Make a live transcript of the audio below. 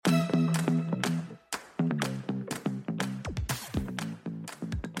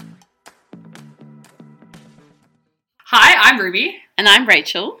Hi, I'm Ruby. And I'm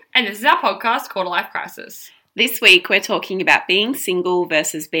Rachel. And this is our podcast, Quarter Life Crisis. This week we're talking about being single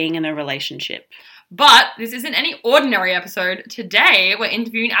versus being in a relationship. But this isn't any ordinary episode. Today we're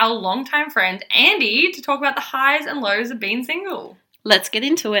interviewing our longtime friend, Andy, to talk about the highs and lows of being single. Let's get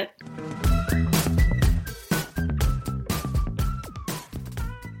into it.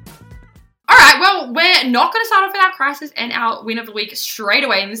 Alright, well, we're not going to start off with our crisis and our win of the week straight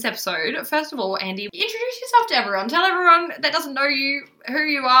away in this episode. First of all, Andy, introduce yourself to everyone. Tell everyone that doesn't know you who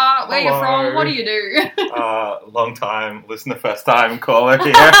you are, where you're from, what do you do? Long time listener, first time caller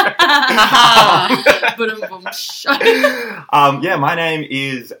here. My name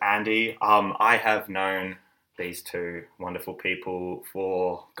is Andy. I have known these two wonderful people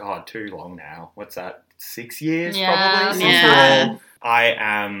for, too long now. What's that? 6 years, probably? Yeah. I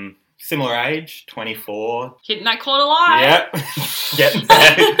am similar age, 24. Hitting that quarter life. Yep.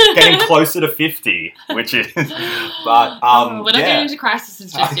 Getting closer to 50, which is... But, we're not getting into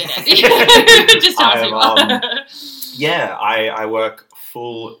crises just yet, Andy. Just tell us. I work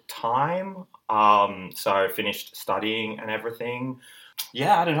full time. So I finished studying and everything.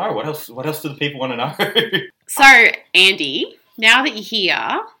 Yeah, I don't know. What else do the people want to know? So, Andy, now that you're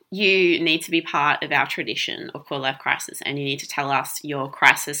here, you need to be part of our tradition of Quarter Life Crisis, and you need to tell us your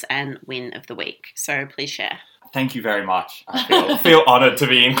crisis and win of the week. So please share. Thank you very much. I feel honoured to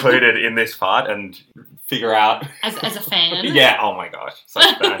be included in this part and figure out... As a fan? Yeah, oh my gosh,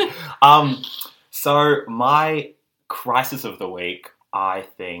 such a fan. So my crisis of the week, I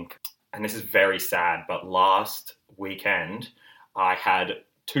think, and this is very sad, but last weekend I had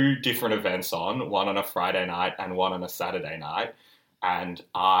 2 different events on, one on a Friday night and one on a Saturday night. And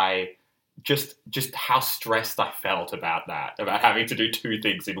I just how stressed I felt about that, about having to do 2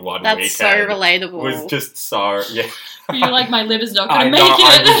 things in one weekend. That's so relatable. Was just so, yeah. You're like, my liver's not going to make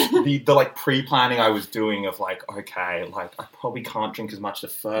it. The pre-planning I was doing of I probably can't drink as much the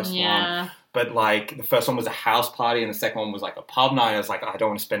first one. But the first one was a house party and the second one was a pub night. I was like, I don't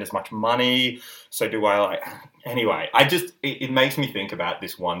want to spend as much money. So do I anyway, it makes me think about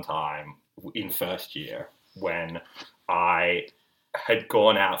this one time in first year when I had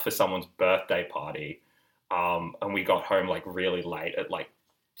gone out for someone's birthday party, and we got home really late at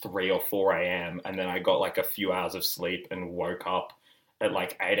 3 or 4 a.m. and then I got a few hours of sleep and woke up at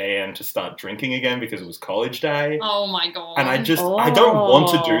 8 a.m. to start drinking again because it was college day. Oh my god. And I don't want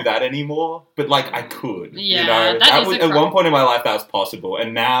to do that anymore, but I could. Yeah, at one point in my life that was possible,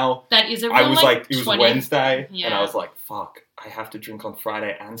 and now that is a real, I was it was 20... Wednesday, yeah. and I was fuck, I have to drink on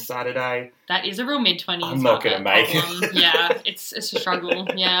Friday and Saturday. That is a real mid-20s. I'm not going to make it. Yeah, it's a struggle,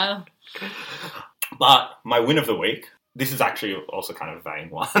 yeah. But my win of the week, this is actually also kind of a vain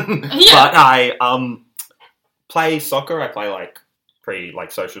one. Yeah. But I play soccer. I play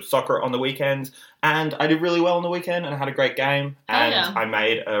social soccer on the weekends, and I did really well on the weekend, and I had a great game, and I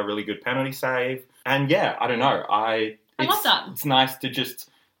made a really good penalty save. And I don't know. I love that. It's nice to just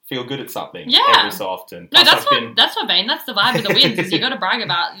feel good at something every so often. No, that's not vain. That's the vibe of the wins. Is you got to brag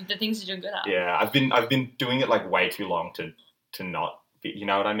about the things you're doing good at. Yeah, I've been doing it way too long to not be, you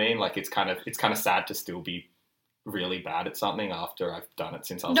know what I mean? It's kind of sad to still be really bad at something after I've done it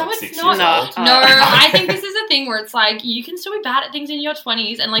since I was 6 years old. No, I think this is a thing where it's you can still be bad at things in your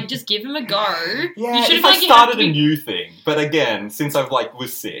 20s and just give them a go. Yeah, if I started a new thing, but again, since I've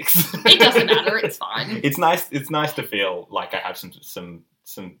was 6, it doesn't matter. It's fine. It's nice to feel like I have some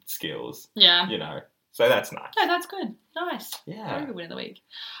skills. Yeah. So that's nice. No, that's good. Nice. Yeah. Very good win of the week.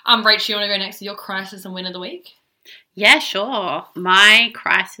 Rach, you want to go next to your crisis and win of the week? Yeah, sure. My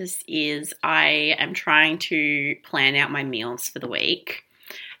crisis is I am trying to plan out my meals for the week,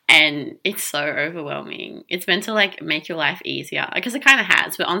 and it's so overwhelming. It's meant to make your life easier, because it kind of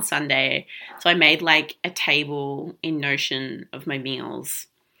has, but on Sunday, so I made a table in Notion of my meals,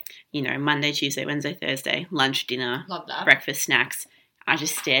 Monday, Tuesday, Wednesday, Thursday, lunch, dinner, love that, breakfast, snacks. I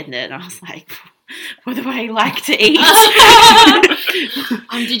just stared at it and I was like, what do I like to eat?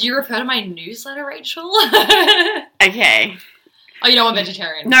 Did you refer to my newsletter, Rachel? Okay. Oh, you know I'm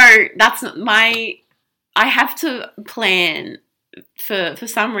vegetarian. No, that's not I have to plan. For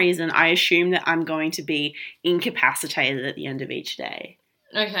some reason, I assume that I'm going to be incapacitated at the end of each day.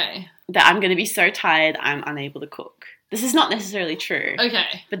 Okay. That I'm going to be so tired I'm unable to cook. This is not necessarily true.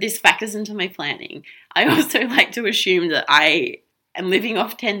 Okay. But this factors into my planning. I also like to assume that I am living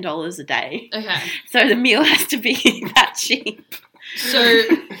off $10 a day. Okay. So the meal has to be that cheap. So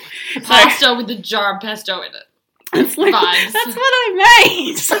pasta with a jar of pesto in it. It's vibes. That's what I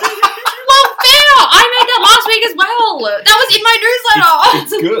made. Well, fair I made that last week as well. That was in my newsletter.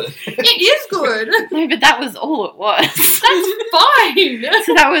 It's good. It is good. No, but that was all it was. That's fine.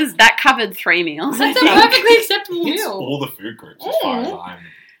 So that covered 3 meals. That's I a think. perfectly acceptable It's meal. all the food groups as far as I'm.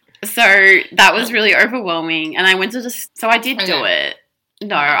 So that was really overwhelming, and I went to so I did do it.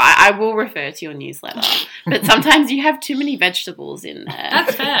 No, I will refer to your newsletter. But sometimes you have too many vegetables in there.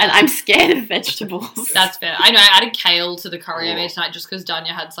 That's fair. And I'm scared of vegetables. That's fair. I know, I added kale to the curry I made tonight just because Danya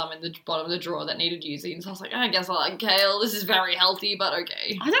had some in the bottom of the drawer that needed using. So I was like, I guess I like kale. This is very healthy, but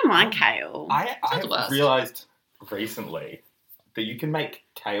okay. I don't mind kale. I realised recently that you can make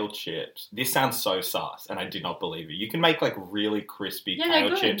kale chips. This sounds so sus, and I did not believe it. You can make like really crispy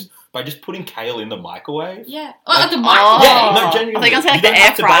kale chips by just putting kale in the microwave. Yeah. Like, the microwave. Yeah, no, genuinely. I think I was like you the don't air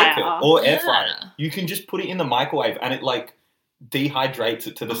have to bake fryer. it or air fryer. You can just put it in the microwave, and it like dehydrates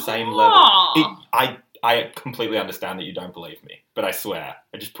it to the same level. I completely understand that you don't believe me, but I swear,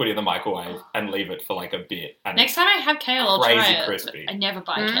 I just put it in the microwave and leave it for like a bit. And next time I have kale, I'll try it. Crispy. I never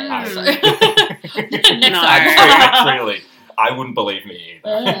buy kale. I- So. No. Actually, I wouldn't believe me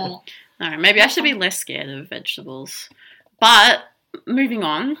either. No, maybe I should be less scared of vegetables. But moving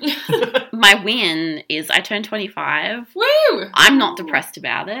on, my win is I turned 25. Woo! I'm not depressed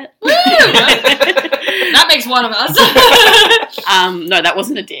about it. Woo! That makes one of us. No, that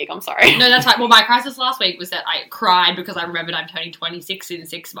wasn't a dig. I'm sorry. No, that's right. Well, my crisis last week was that I cried because I remembered I'm turning 26 in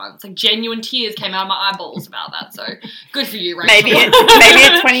 6 months. Like, genuine tears came out of my eyeballs about that. So, good for you, Rachel. Maybe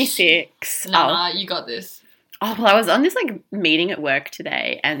at 26. Nah, you got this. Oh, well, I was on this, like, meeting at work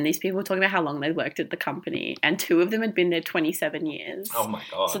today, and these people were talking about how long they'd worked at the company, and 2 of them had been there 27 years. Oh, my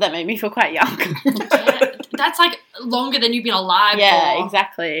God. So that made me feel quite young. Yeah, that's, like, longer than you've been alive Yeah, for.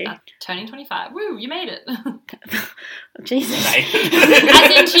 exactly. Turning 25. Woo, you made it. Jesus.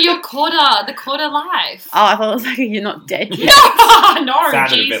 As into your the quarter life. Oh, I thought it was like, you're not dead yet. No,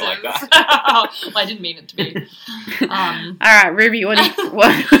 Sounded Jesus. a bit like that. Well, I didn't mean it to be. All right, Ruby, what?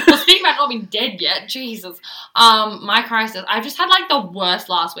 Well, speaking about not being dead yet, Jesus. My crisis. I've just had like the worst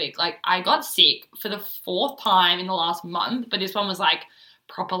last week. Like I got sick for the 4th time in the last month, but this one was like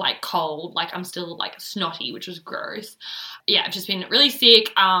proper like cold. Like I'm still like snotty, which was gross. Yeah, I've just been really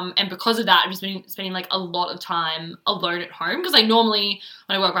sick. And because of that, I've just been spending like a lot of time alone at home because like normally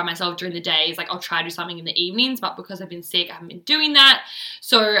when I work by myself during the days, like I'll try to do something in the evenings, but because I've been sick, I haven't been doing that.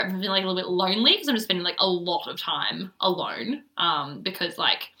 So I've been like a little bit lonely because I'm just spending like a lot of time alone. Because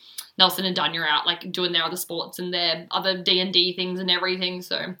like Nelson and Danya are out like doing their other sports and their other D&D things and everything.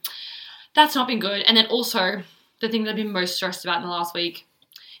 So that's not been good. And then also the thing that I've been most stressed about in the last week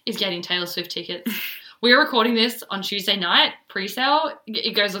is getting Taylor Swift tickets. We're recording this on Tuesday night, pre-sale.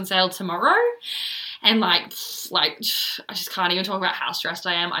 It goes on sale tomorrow. And like, I just can't even talk about how stressed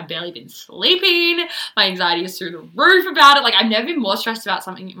I am. I've barely been sleeping. My anxiety is through the roof about it. Like, I've never been more stressed about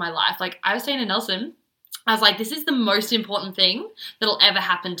something in my life. Like, I was saying to Nelson, I was like, this is the most important thing that'll ever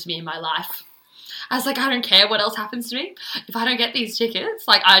happen to me in my life. I was like, I don't care what else happens to me. If I don't get these tickets,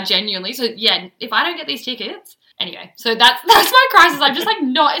 like, I genuinely, so yeah, if I don't get these tickets, anyway, so that's my crisis. I'm just like,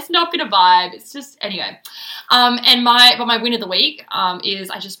 it's not been a vibe. It's just, anyway. And my win of the week is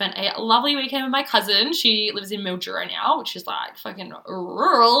I just spent a lovely weekend with my cousin. She lives in Mildura now, which is like fucking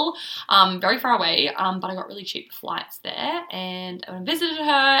rural, very far away. But I got really cheap flights there and I visited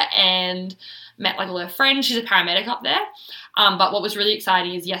her and met like all her friends. She's a paramedic up there. But what was really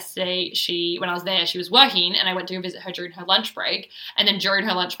exciting is yesterday when I was there, she was working and I went to go visit her during her lunch break. And then during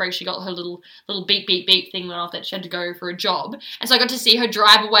her lunch break, she got her little beep, beep, beep thing went off that she had to go for a job. And so I got to see her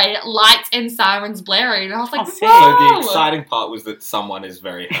drive away, lights and sirens blaring. And I was like, so the exciting part was that someone is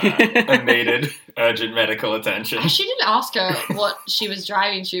very hurt and needed urgent medical attention. She didn't ask her what she was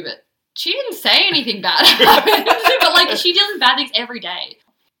driving to, but she didn't say anything bad about it. But like, she deals with bad things every day.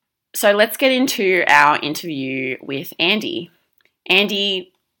 So let's get into our interview with Andy.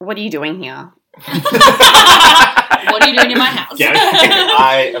 Andy, what are you doing here? What are you doing in my house? Yeah,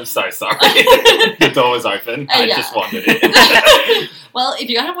 I am so sorry. The door was open. I just wandered in. Well, if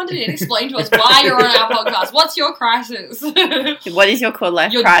you haven't wanted in, explain to us why you're on our podcast. What's your crisis? What is your quarter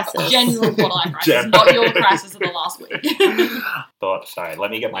life crisis? General quarter life crisis, not your crisis of the last week. Sorry,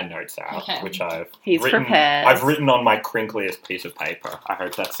 let me get my notes out, which He's prepared. I've written on my crinkliest piece of paper. I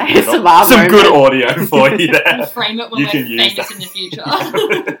hope that's some good audio for you there. We'll frame it when we're famous in the future.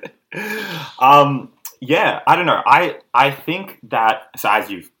 Yeah, I don't know. I think that, so as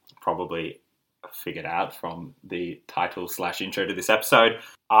you've probably figured out from the title / intro to this episode,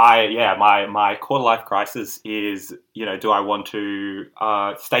 my quarter life crisis is, do I want to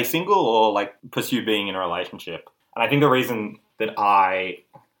stay single or like pursue being in a relationship? And I think the reason that I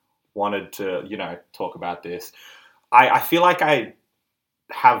wanted to, talk about this, I feel like I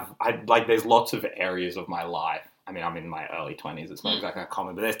there's lots of areas of my life. I mean, I'm in my early 20s. It's not exactly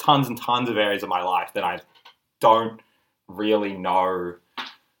common, but there's tons and tons of areas of my life that I don't really know,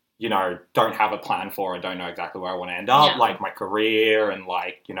 don't have a plan for. I don't know exactly where I want to end up, like my career and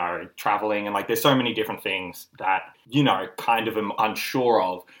like, traveling. And like, there's so many different things that, kind of am unsure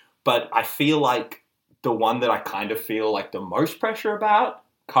of. But I feel like the one that I kind of feel like the most pressure about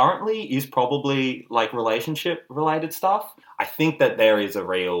currently is probably like relationship related stuff. I think that there is a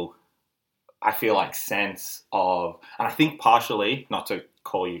real, I feel like, sense of, and I think partially, not to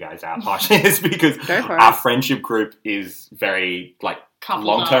call you guys out, partially is because our friendship group is very like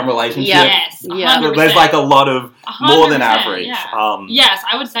long-term relationship. Yes, 100%. There's like a lot of more than average. Yeah. Yes,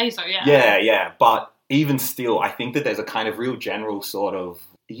 I would say so. Yeah. Yeah. But even still, I think that there's a kind of real general sort of,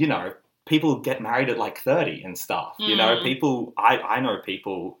 people get married at like 30 and stuff. People, I know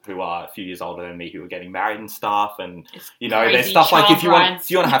people who are a few years older than me who are getting married and stuff. And, there's stuff like if you want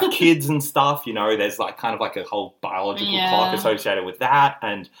to have kids and stuff, there's like kind of like a whole biological clock associated with that.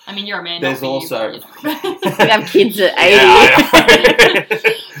 And I mean, you're a man. There's also... We have kids at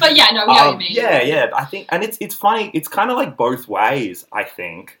 80. But yeah, no, we know what you mean. Yeah. I think, and it's funny. It's kind of like both ways, I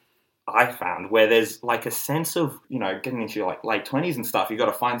think. I found where there's like a sense of, getting into your like late 20s and stuff, you got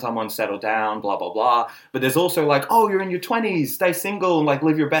to find someone, settle down, blah, blah, blah. But there's also like, oh, you're in your 20s, stay single and like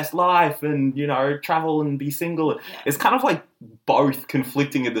live your best life and, travel and be single. Yeah. It's kind of like both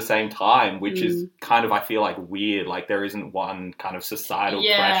conflicting at the same time, which is kind of, I feel like, weird. Like there isn't one kind of societal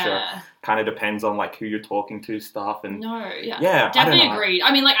pressure. Kind of depends on like who you're talking to stuff. And definitely agreed.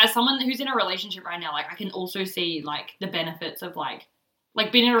 I mean, like as someone who's in a relationship right now, like I can also see like the benefits of like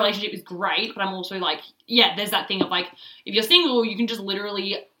being in a relationship is great, but I'm also like, there's that thing of like, if you're single, you can just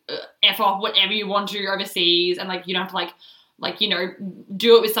literally F off whatever you want to overseas and like, you don't have to like,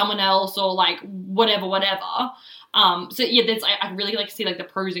 do it with someone else or like whatever. So yeah, there's, I really like to see like the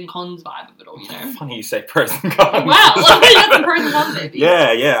pros and cons vibe of it all, Funny you say pros and cons. Wow, that's the pros and cons, baby.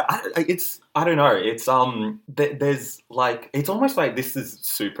 Yeah. I don't know. It's, there's like, it's almost like this is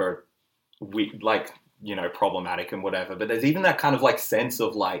super weird, like, problematic and whatever, but there's even that kind of like sense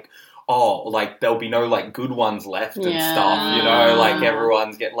of like, oh, like there'll be no like good ones left and stuff, like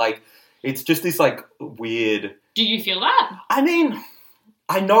everyone's like, it's just this like weird. Do you feel that? I mean,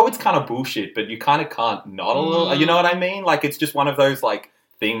 I know it's kind of bullshit, but you kind of can't not a little, you know what I mean? Like it's just one of those like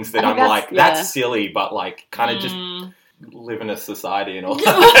things that I'm like, that's silly, but like kind of just live in a society and all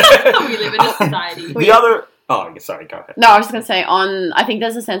that. We live in a society. The other... Oh, sorry, go ahead. No, I was just going to say, I think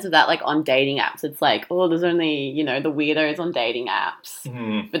there's a sense of that, like, on dating apps. It's like, oh, there's only, the weirdos on dating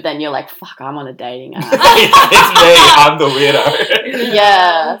apps. But then you're like, fuck, I'm on a dating app. It's me, I'm the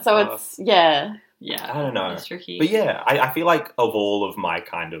weirdo. So it's, Yeah. I don't know. It's tricky. But yeah, I feel like of all of my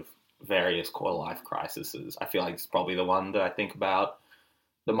kind of various core life crises, I feel like it's probably the one that I think about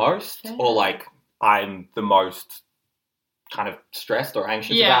the most. Yeah. Or, like, I'm the most... kind of stressed or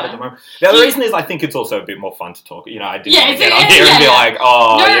anxious about at the moment. The other reason is I think it's also a bit more fun to talk. I didn't want to get on here and be like,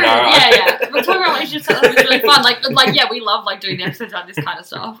 We're talking about relationships. It's really fun. We love like doing the episodes about this kind of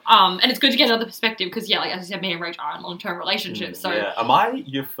stuff. And it's good to get another perspective because like as you said, me and Rach are in long-term relationships. So am I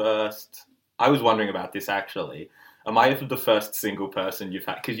your first? I was wondering about this actually. Am I the first single person you've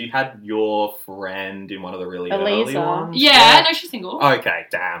had? Because you had your friend in one of the really early ones. Yeah, no, she's single. Okay,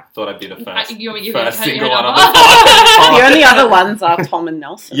 damn. Thought I'd be the first single one on the podcast. The only other ones are Tom and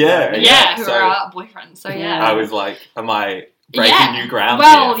Nelson. Who are our boyfriends. So yeah. I was like, am I breaking new ground?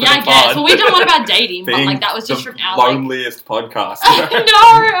 Well, I guess. Well, we've done one about dating, but like that was just from our loneliest podcast. No,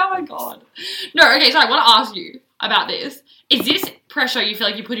 oh my god. No, okay, so I want to ask you about this. Is this pressure you feel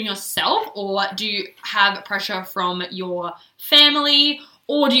like you put on yourself, or do you have pressure from your family,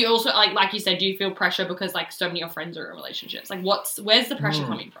 or do you also like you said, do you feel pressure because like so many of your friends are in relationships? Like where's the pressure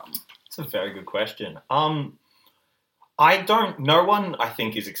coming from? It's a very good question. No one I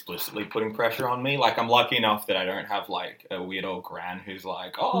think is explicitly putting pressure on me. Like I'm lucky enough that I don't have like a weird old gran who's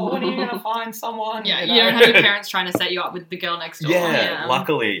like, oh, when are you going to find someone? Yeah, you don't have your parents trying to set you up with the girl next door. Yeah,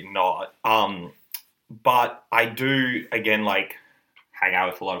 luckily not. But I do, again, like, hang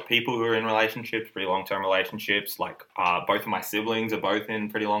out with a lot of people who are in relationships, pretty long-term relationships. Like, both of my siblings are both in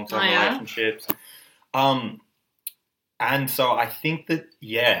pretty long-term relationships. And so I think that,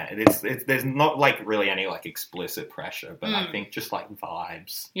 there's not, like, really any, like, explicit pressure. But I think just, like,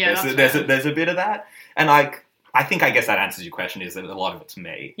 vibes. Yeah, there's a bit of that. And, like, I guess that answers your question is that a lot of it's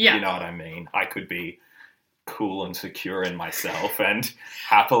me. Yeah. You know what I mean? I could be cool and secure in myself and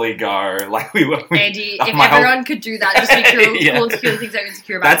happily go like we were. Andy, if everyone could do that, just be cool, Yeah. cool and secure, things they're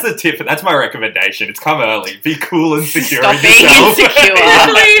insecure about. That's the tip. That's my recommendation. It's come early. Be cool and secure Stop in being yourself. insecure.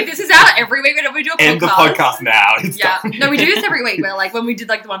 Literally, this is out every week whenever we do a podcast. End the podcast now. It's Yeah, done. no, we do this every week. Where like when we did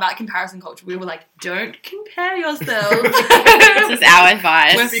like the one about comparison culture, we were like, "Don't compare yourselves." This is our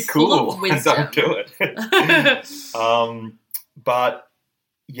advice. We're Be full of cool and don't do it. But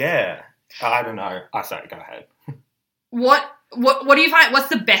yeah, I don't know. Sorry, go ahead. What do you find? What's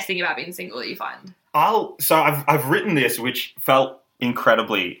the best thing about being single that you find? So I've written this, which felt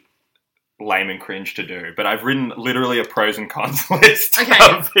incredibly lame and cringe to do, but I've written literally a pros and cons list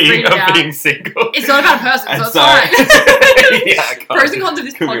of being single. It's not about a person, And so it's fine. Yeah, Pros and cons of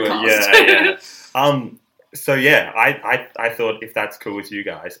this podcast. Yeah. So yeah, I thought if that's cool with you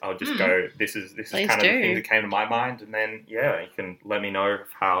guys, I'll just go. This is Please kind of do. the thing that came to my mind, and then yeah, you can let me know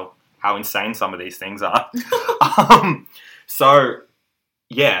how insane some of these things are. So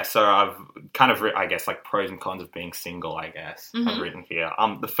I've kind of I guess like pros and cons of being single. I guess I've written here.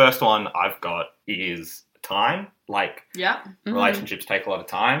 The first one I've got is time. Like, Yeah. relationships take a lot of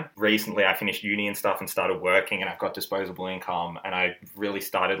time. Recently, I finished uni and stuff and started working, and I've got disposable income, and I really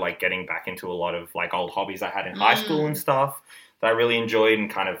started like getting back into a lot of like old hobbies I had in high school and stuff that I really enjoyed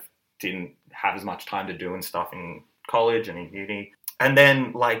and kind of didn't have as much time to do and stuff in college and in uni. And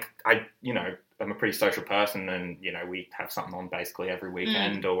then like I'm a pretty social person, and we have something on basically every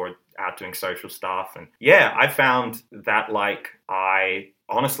weekend or out doing social stuff. And yeah, I found that like I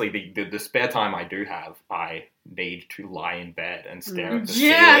honestly the spare time I do have, I need to lie in bed and stare at the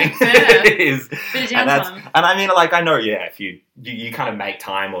ceiling. And I mean, like, I know, if you kind of make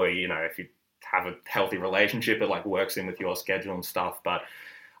time, or if you have a healthy relationship, it like works in with your schedule and stuff. But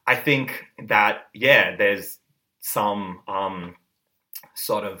I think that there's some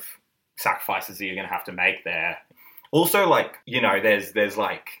sort of sacrifices that you're going to have to make there. Also, like, there's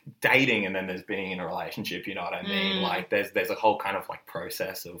like dating, and then there's being in a relationship, you know what I mean? Like, there's a whole kind of like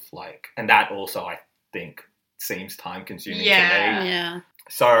process of like, and that also I think seems time consuming to me. Yeah.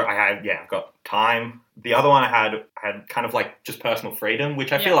 So I've got time. The other one I had kind of like just personal freedom,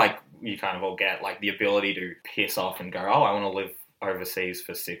 which I feel like you kind of all get, like the ability to piss off and go, oh, I want to live overseas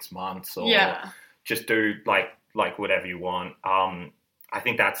for 6 months, or just do like whatever you want. I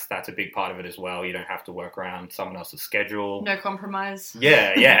think that's a big part of it as well. You don't have to work around someone else's schedule. No compromise.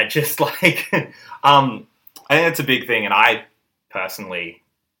 Yeah, just like I think that's a big thing, and I personally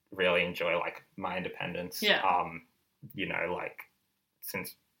really enjoy like my independence. Yeah. Like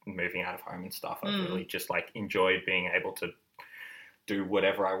since moving out of home and stuff, I've really just like enjoyed being able to do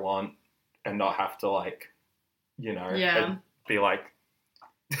whatever I want and not have to like, be like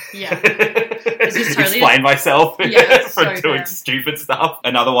It's just totally explain myself for so doing fair. stupid stuff.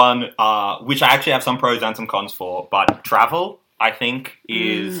 Another one, which I actually have some pros and some cons for, but travel, I think,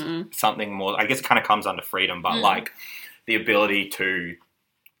 is something more, I guess it kind of comes under freedom, but like the ability to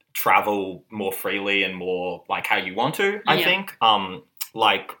travel more freely and more like how you want to, I think.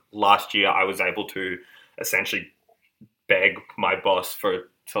 Like last year, I was able to essentially beg my boss to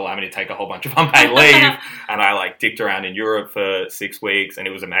allow me to take a whole bunch of unpaid leave, and I like dicked around in Europe for 6 weeks, and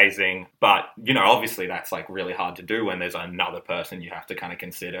it was amazing. But obviously that's like really hard to do when there's another person you have to kind of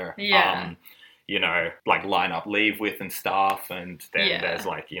consider, like line up leave with and stuff, and then there's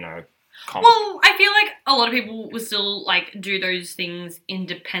like Well, I feel like a lot of people will still like do those things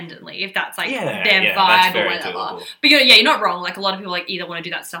independently if that's like their vibe or whatever. Doable. But you're not wrong. Like a lot of people like either want to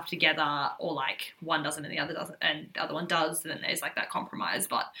do that stuff together, or like one doesn't and the other doesn't, and the other one does. And then there's like that compromise.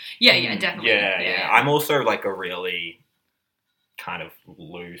 But definitely. Yeah. I'm also like a really kind of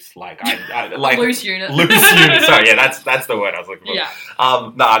loose, like I like loose unit. Sorry, that's the word I was looking for. Yeah.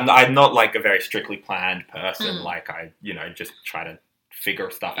 No, I'm not like a very strictly planned person. Like I just try to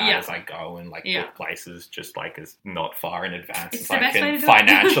figure stuff out as I go, and like book places just like as not far in advance It's as the I best way can to do it.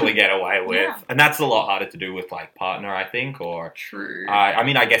 financially get away with. Yeah. And that's a lot harder to do with like partner, I think, or True. I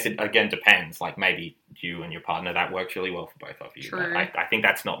mean, I guess it again depends. Like maybe you and your partner, that works really well for both of you. True. But I think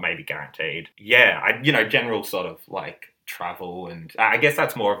that's not maybe guaranteed. Yeah, general sort of like travel, and I guess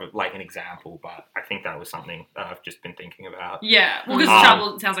that's more of like an example, but I think that was something that I've just been thinking about. Yeah, well, because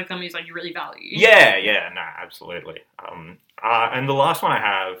travel sounds like something like you really value. Yeah, no, absolutely. And the last one I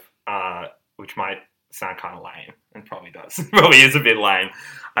have, which might sound kind of lame, and probably does, probably is a bit lame.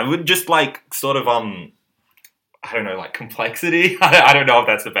 I would just like sort of, I don't know, like complexity. I don't know if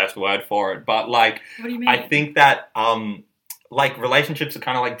that's the best word for it, but like, What do you mean? I think that, like relationships are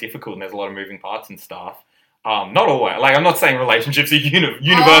kind of like difficult, and there's a lot of moving parts and stuff. Not always. Like, I'm not saying relationships are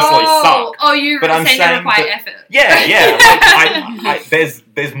universally suck. Oh, you're but I'm saying they require effort. Yeah. Like, there's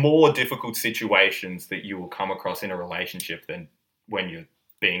there's more difficult situations that you will come across in a relationship than when you're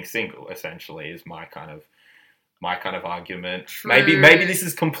being single, essentially, is my kind of argument. True. Maybe this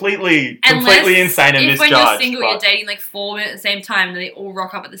is completely Unless insane and if misjudged. when you're single, but you're dating like 4 men at the same time, and they all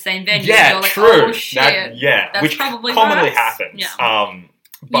rock up at the same venue. yeah, and you're like, true. Oh shit. That's which probably commonly worse. happens. Yeah.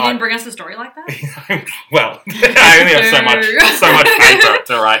 But You didn't bring us a story like that? well, I only have so much paper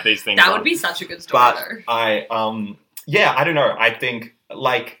to write these things. That on. would be such a good story, But though. I don't know. I think,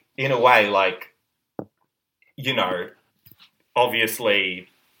 like, in a way, like, you know, obviously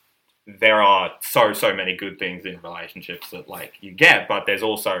there are so many good things in relationships that, like, you get, but there's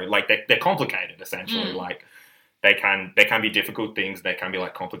also, like, they're complicated, essentially. Like, they can be difficult things. They can be,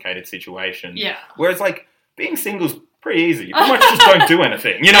 like, complicated situations. Yeah. Whereas, like, being single's pretty easy. You pretty much just don't do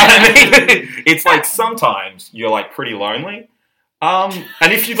anything. You know what I mean? It's like sometimes you're, like, pretty lonely. And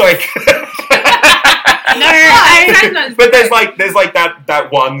if you, like... But there's like that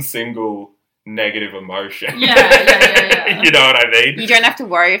one single negative emotion. Yeah. You know what I mean? You don't have to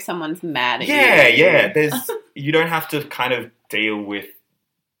worry if someone's mad at you. Yeah. You don't have to kind of deal with,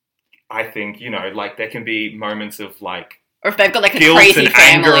 I think, you know, like, there can be moments of, like, or if they've got like a guilt crazy and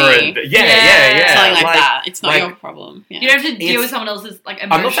family. anger and yeah. Something like that. It's not your problem. Yeah. You don't have to deal with someone else's, like,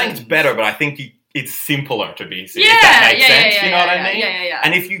 emotions. I'm not saying it's better, but I think it's simpler to be single. Yeah, if that makes sense. yeah, You know what I mean? Yeah.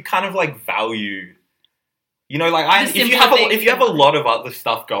 And if you kind of, like, value, you know, like, The if you have a lot of other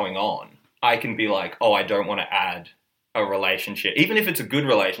stuff going on, I can be like, oh, I don't want to add a relationship. Even if it's a good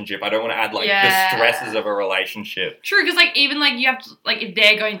relationship, I don't want to add, like, the stresses of a relationship. True, because, like, even, like, you have to, like, if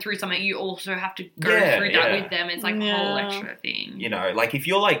they're going through something, you also have to go through that with them. It's, like, a whole extra thing. You know, like, if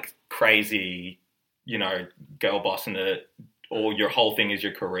you're, like, crazy, you know, girl bossing it, or your whole thing is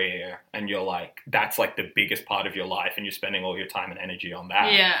your career, and you're, like, that's, like, the biggest part of your life, and you're spending all your time and energy on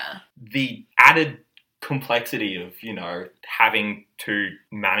that. Yeah. The added complexity of, you know, having to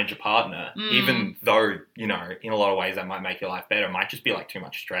manage a partner, even though, you know, in a lot of ways that might make your life better, it might just be, like, too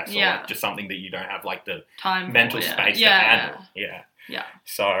much stress or, like, just something that you don't have, like, the time mental space to handle. Yeah.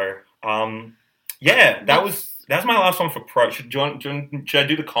 So, that's my last one for pro. Should I do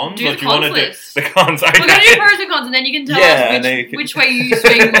the cons? Do or the do you want to do list. the cons? Okay. We're going to do pros and cons, and then you can tell us which way you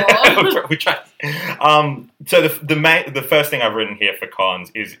swing more. So the first thing I've written here for cons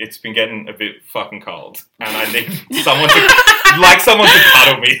is it's been getting a bit fucking cold, and I need someone to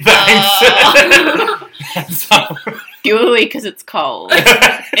cuddle me. Thanks. Purely because it's cold.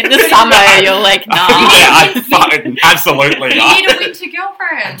 In the summer, you're like, nah. Yeah, absolutely You not. need a winter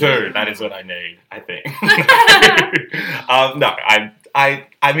girlfriend. Dude, that is what I need, I think. No,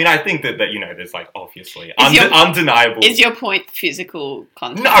 I mean, I think that you know, there's, like, obviously undeniable. Is your point physical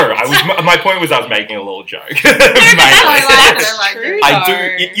contact? No, my point was I was making a little joke. I do.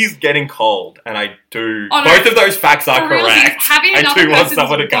 It is getting cold, and I do. Oh, no, both of those facts are correct. I do want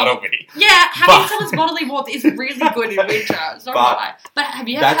someone to cuddle me. Yeah, having someone's bodily warmth is really good in winter. It's not lie. But have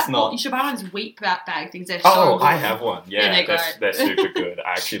you ever? You should buy those wheat bag things. They're so good. I have one. Yeah, they're super good.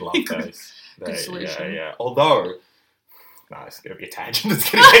 I actually love those. Good solution. Yeah. Although. No, it's going to be a tangent.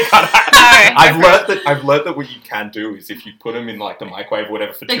 It's going to get cut out. I've learned that what you can do is if you put them in, like, the microwave or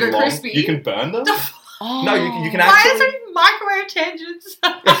whatever for too long, crispy. You can burn them. No, you can actually... Why are there microwave tangents?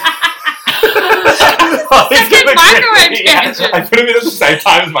 Second microwave tangent. I put them in at the same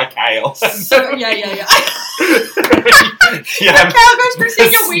time as my kale. Yeah. The kale goes crispy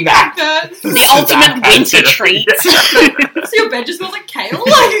and your wheat bag burns. The ultimate winter treat. So your bed just smells like kale?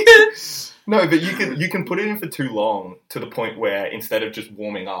 No, but you can put it in for too long to the point where instead of just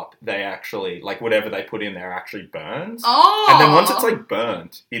warming up, they actually, like, whatever they put in there actually burns. Oh. And then once it's, like,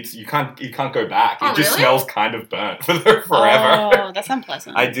 burnt, you can't go back. It just smells kind of burnt for forever. Oh, that's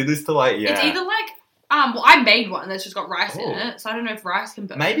unpleasant. I did this to, like, It's either like I made one that's just got rice in it, so I don't know if rice can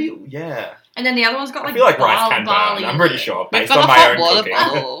burn. Maybe, yeah. And then the other one's got, like, I feel like rice can barley. burn. I'm pretty sure, We've based got on a my hot own water cooking.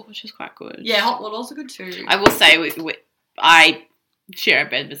 bottle, which is quite good. Yeah, hot water's are good too. I will say, I share a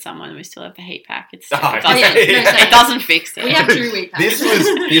bed with someone and we still have the heat pack. It doesn't fix it. We have 2 week packs.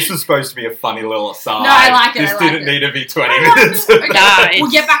 This was supposed to be a funny little aside. No, I like it. This didn't need to be 20 minutes. Okay.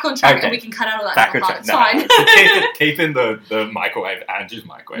 We'll get back on track and we can cut out all that stuff. It's fine. Keep in the microwave and use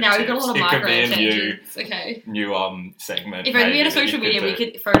microwave. Now we've got a lot of microwave tangents. New segment. If only we had a social media, we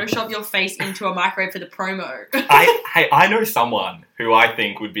could Photoshop your face into a microwave for the promo. I know someone who I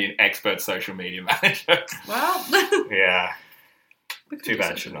think would be an expert social media manager. Well. Yeah. Too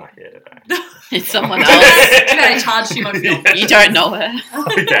bad she's not here today. It's someone else. Too bad I charged too much. You don't know her.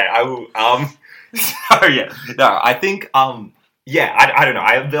 Okay, I will. So yeah, no, I think. Yeah, I don't know.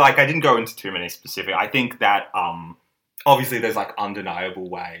 I didn't go into too many specific. I think that obviously there's, like, undeniable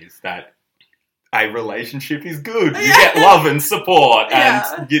ways that a relationship is good. You get love and support,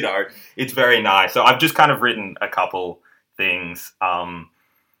 and it's very nice. So I've just kind of written a couple things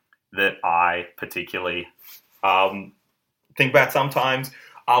that I particularly think about sometimes.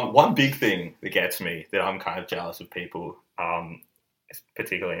 One big thing that gets me, that I'm kind of jealous of people,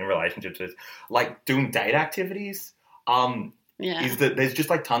 particularly in relationships, is like doing date activities. Is that there's just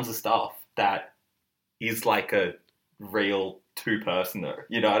like tons of stuff that is like a real two-personer,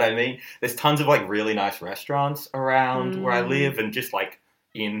 you know what I mean? There's tons of like really nice restaurants around where I live, and just like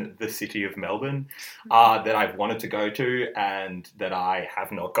in the city of Melbourne that I've wanted to go to and that I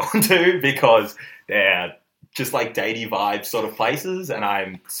have not gone to because they're just like datey vibe sort of places, and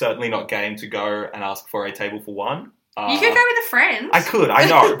I'm certainly not game to go and ask for a table for one. You could go with a friend. I could, I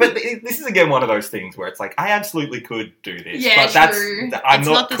know. But this is, again, one of those things where it's like, I absolutely could do this. Yeah, but true. I'm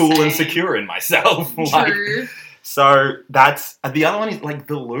not cool and secure in myself. True. So that's... The other one is, like,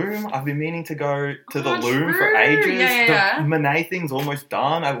 the Loom. I've been meaning to go to the Loom for ages. The Monet thing's almost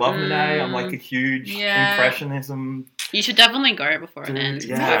done. I love Monet. I'm, like, a huge impressionism... You should definitely go before it ends.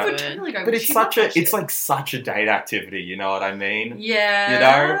 Yeah. I would totally go. But it's like such a date activity, you know what I mean? Yeah. You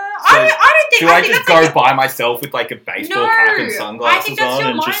know? So I don't think... Do I just go by myself with like a baseball cap and sunglasses I think that's on your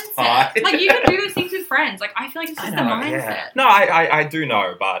and mindset. just hide? Like, you can do those things with friends. Like, I feel like it's just the mindset. Yeah. No, I do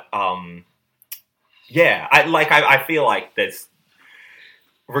know, but I feel like there's,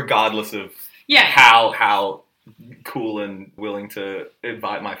 regardless of how cool and willing to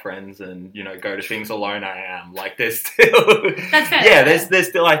invite my friends and, you know, go to things alone I am, like, there's still... That's fair. Yeah, there's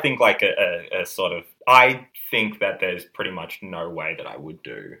still, I think, like a sort of... I think that there's pretty much no way that I would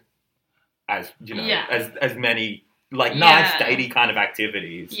do as, you know, as many, like, nice, datey kind of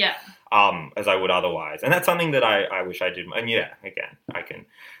activities as I would otherwise. And that's something that I wish I did. And, again, I can...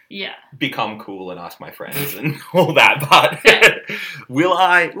 become cool and ask my friends and all that, but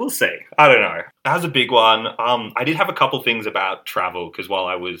we'll see. I don't know. That was a big one. I did have a couple things about travel, because while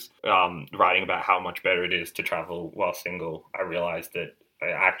I was writing about how much better it is to travel while single, I realized that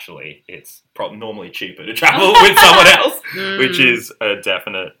actually it's normally cheaper to travel with someone else, which is a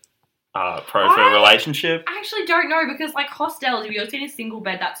definite pro for a relationship. I actually don't know, because like hostels, if you're staying in a single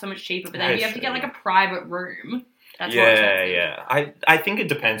bed, that's so much cheaper, but then you have to get like a private room. That's more expensive. I think it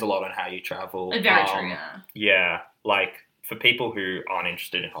depends a lot on how you travel. Very true, Yeah, like for people who aren't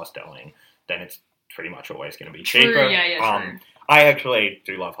interested in hosteling, then it's pretty much always going to be cheaper. True, true. I actually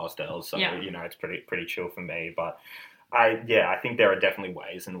do love hostels, so you know, it's pretty chill for me. But I think there are definitely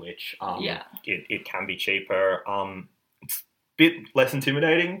ways in which it can be cheaper. It's a bit less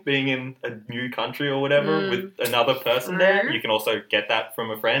intimidating being in a new country or whatever with another person there. You can also get that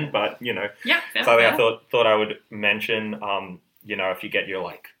from a friend, but you know, something I thought I would mention. You know, if you get your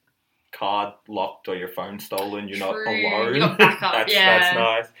like card locked or your phone stolen, you're not alone. You got backup. That's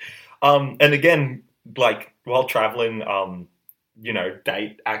nice. And again, like while traveling, you know,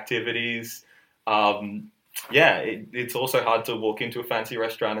 date activities. It's also hard to walk into a fancy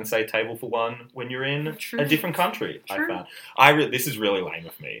restaurant and say table for one when you're in a different country. I found this is really lame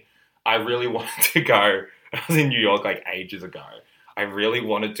of me. I really wanted to go. I was in New York like ages ago. I really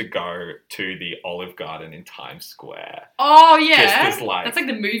wanted to go to the Olive Garden in Times Square. Oh yeah, just as like that's like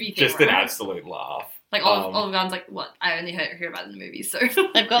the movie thing. Just an absolute laugh. Like Olive Garden's like what I only hear about in the movies. So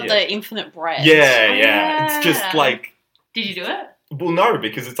they've got the infinite bread. Yeah. It's just like. Did you do it? Well, no,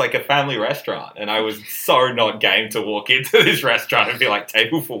 because it's like a family restaurant, and I was so not game to walk into this restaurant and be like,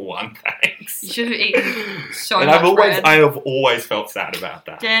 table for one, thanks. You should have eaten so and much bread. I have always felt sad about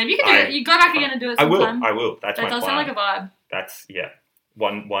that. Damn, you can do it. You go back again and do it sometime. I will. That's my plan. That does sound like a vibe. That's,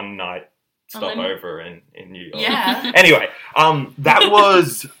 one night stop over in New York. Yeah. Anyway, that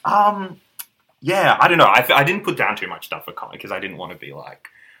was, I don't know. I didn't put down too much stuff for Colin because I didn't want to be like,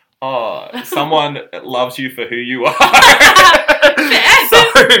 oh, someone loves you for who you are.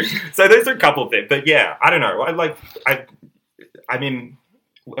 so there's a couple of things, but yeah, I don't know. I mean,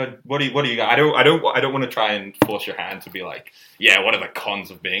 what do you got? I don't want to try and force your hand to be like, yeah, what are the cons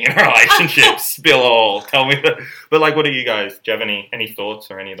of being in a relationship? Spill all. Tell me. But like, what do you guys? Do you have any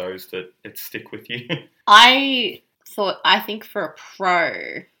thoughts or any of those that stick with you? I think for a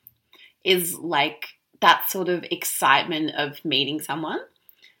pro is like that sort of excitement of meeting someone.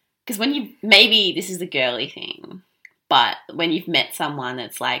 Because maybe this is a girly thing, but when you've met someone,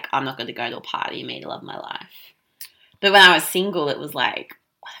 it's like, I'm not going to go to a party and meet the love of my life. But when I was single, it was like,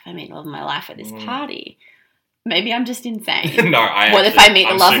 what if I meet the love of my life at this party? Maybe I'm just insane. What if I meet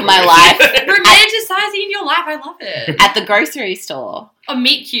the love of my life? Romanticizing your life, I love it. At the grocery store. Or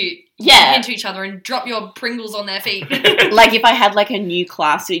meet cute. Yeah. Into each other and drop your Pringles on their feet. Like if I had like a new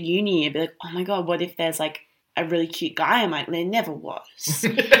class at uni, I'd be like, oh my God, what if there's like a really cute guy. I'm like, there never was.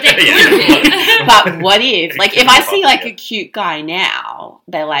 Yeah. But what if? Like, if I see, like, Yeah. a cute guy now,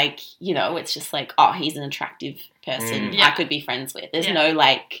 they're like, you know, it's just like, oh, he's an attractive person Yeah. I could be friends with. There's Yeah. no,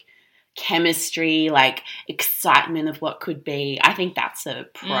 like, chemistry, like, excitement of what could be. I think that's a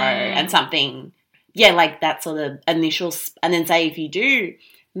pro and something, yeah, like, that sort of initial, and then say if you do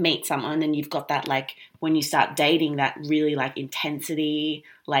meet someone and you've got that, like, when you start dating, that really, like, intensity,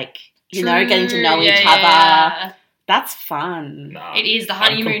 like, you know, getting to know each other. Yeah. That's fun. No, It is the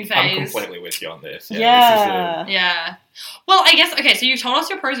honeymoon I'm phase. completely with you on this. Yeah. Yeah. Well, I guess, okay, so you've told us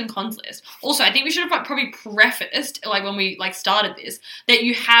your pros and cons list. Also, I think we should have, like, probably prefaced, like, when we, like, started this, that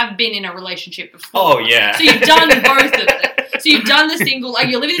you have been in a relationship before. Oh, yeah. So you've done both of it. So you've done the single, like,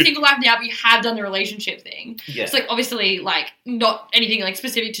 you're living the single life now, but you have done the relationship thing. Yeah. It's, like, obviously, like, not anything, like,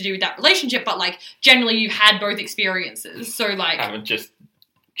 specific to do with that relationship, but, like, generally you've had both experiences. So, like... I haven't just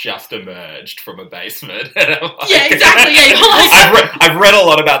emerged from a basement. And I'm like, Yeah, exactly. Yeah, you're like... I've read a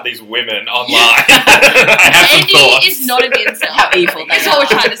lot about these women online. I have some Andy thoughts. is not an incel. How evil they That's what we're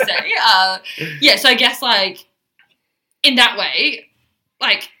are. trying to say. Yeah, so I guess, like, in that way,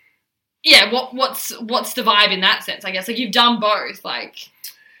 like, yeah, what's the vibe in that sense, I guess? Like, you've done both, like...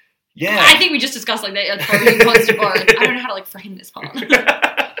 Yeah. I think we just discussed, like, the pros and cons to both. I don't know how to, like, frame this part. No,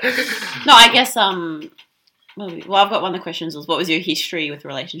 I guess, well, I've got one of the questions was, what was your history with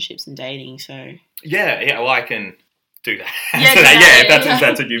relationships and dating? So Yeah, well, I can do that. Yeah, So do that, if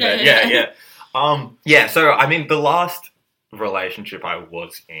that's what you meant. Yeah. So, I mean, the last relationship I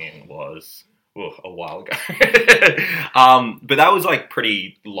was in was a while ago. But that was, like,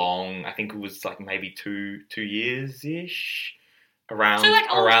 pretty long. I think it was, like, maybe two years-ish. Around So, like,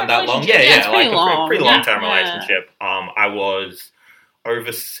 a around that long. relationship. Yeah, it's like pretty a long. pretty Yeah. long-term Yeah. relationship. I was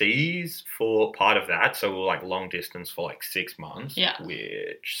overseas for part of that, so we were, like, long distance for, like, 6 months, Yeah.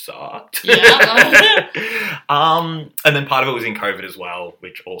 which sucked. Yeah. And then part of it was in COVID as well,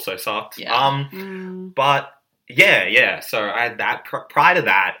 which also sucked. Yeah. But yeah. So I had that. Prior to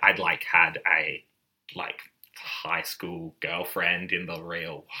that, I'd, like, had a, like, high school girlfriend in the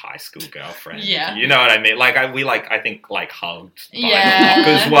real high school girlfriend. Yeah. You know what I mean? Like, I think, like, hugged by Yeah.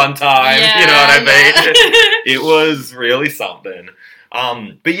 the lockers one time. Yeah, You know what I mean? yeah. It was really something.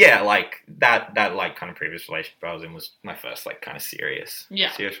 But yeah, like, that, like, kind of previous relationship I was in was my first, like, kind of serious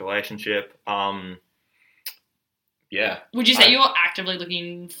relationship. Yeah. Would you say you're actively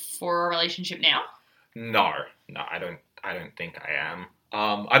looking for a relationship now? No, I don't think I am.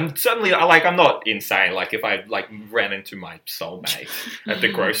 I'm certainly, I'm not insane. Like, if I, like, ran into my soulmate at the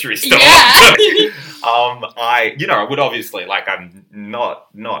grocery store, Yeah. I would obviously, like, I'm not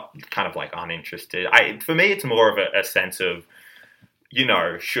kind of, like, uninterested. For me, it's more of a sense of, you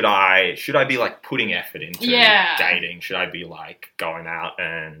know, should I be, like, putting effort into dating? Should I be, like, going out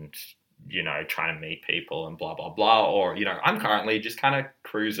and, you know, trying to meet people and blah, blah, blah? Or, you know, I'm currently just kind of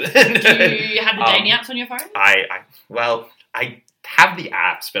cruising. Do you have the dating apps on your phone? I have the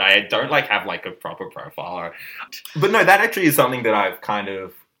apps, but I don't, like, have, like, a proper profile. But no, that actually is something that I've kind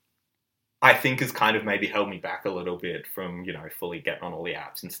of, I think has kind of maybe held me back a little bit from, you know, fully getting on all the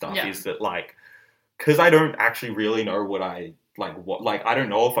apps and stuff, is that, like, because I don't actually really know what I don't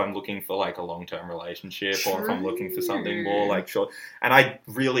know if I'm looking for, like, a long-term relationship or if I'm looking for something more, like, short. And I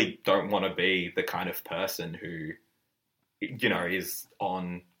really don't want to be the kind of person who, you know, is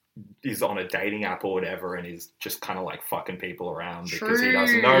on a dating app or whatever and is just kind of, like, fucking people around because he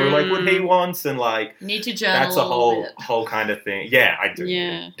doesn't know, like, what he wants, and, like, need to journal. that's a bit. whole kind of thing. Yeah, I do.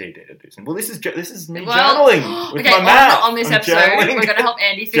 Yeah. Do. Well, this is me Well, journaling with okay, my mouth. on this I'm episode, journaling. we're going to help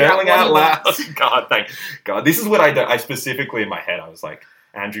Andy figure Journaling out out what he loud. wants. God, thank God. This is what I do. I specifically, in my head, I was like,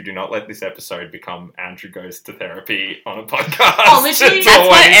 Andrew, do not let this episode become Andrew goes to therapy on a podcast. Oh, literally, until that's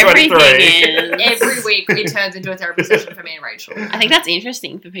what everything 2023. is. Every week it turns into a therapy session for me and Rachel. I think that's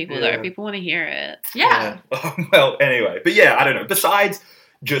interesting for people, Yeah. though. People want to hear it. Yeah. Well, anyway, but yeah, I don't know. Besides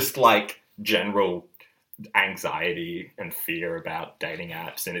just, like, general anxiety and fear about dating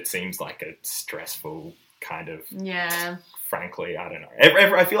apps, and it seems like a stressful kind of, Yeah. frankly, I don't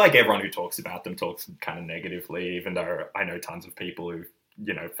know. I feel like everyone who talks about them talks kind of negatively, even though I know tons of people who,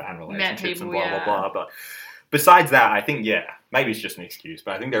 you know, fan relationships people, and blah, yeah. blah, blah. But besides that, I think, yeah, maybe it's just an excuse,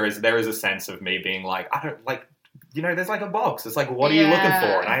 but I think there is a sense of me being like, I don't, like, you know, there's, like, a box. It's like, what are you looking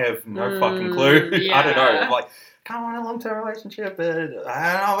for? And I have no fucking clue. I don't know. yeah. I'm like, I kind of want a long-term relationship, but I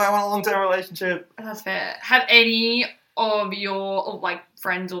don't know if I want a long-term relationship. That's fair. Have any of your, like,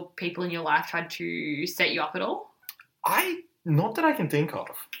 friends or people in your life tried to set you up at all? Not that I can think of.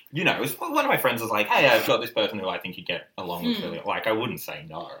 You know, it's one of my friends was like, hey, I've got this person who I think you get along with really. Like, I wouldn't say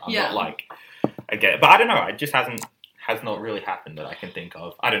no. I'm not like, I get it. But I don't know. It just hasn't has not really happened that I can think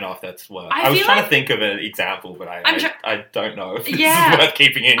of. I don't know if that's worth. I I was feel trying like- to think of an example, but I don't know if this Yeah. is worth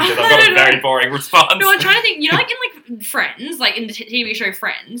keeping in because I I've got a don't know. very boring response. No, I'm trying to think. You know, like in like Friends, like in the TV show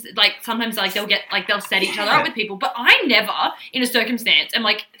Friends, like sometimes like they'll set each other up with people, but I never, in a circumstance, am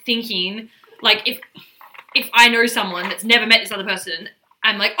like thinking like if I know someone that's never met this other person,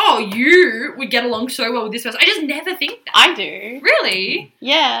 I'm like, oh, you would get along so well with this person. I just never think that. I do. Really?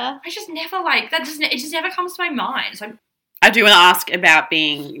 Yeah. I just never like that. It just never comes to my mind. So I do want to ask about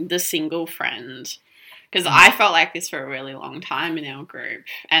being the single friend, because I felt like this for a really long time in our group,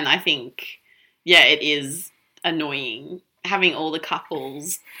 and I think, yeah, it is annoying having all the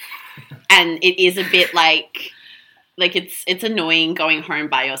couples, and it is a bit like it's annoying going home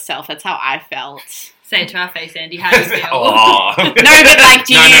by yourself. That's how I felt. say it to our face, Andy. How do you feel? Oh. No, but like,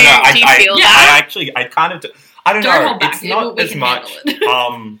 do you feel that? I kind of. I don't Don't know. hold back. It's not We as can much.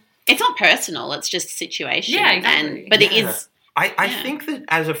 handle It's not personal. It's just situation. Yeah, exactly. But it Yeah. is. I Yeah. think that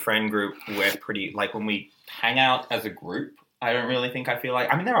as a friend group, we're pretty, like, when we hang out as a group, I don't really think I feel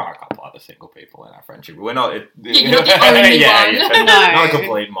like, I mean, there are a couple other single people in our friendship, but we're not, you're not the only one. No. not a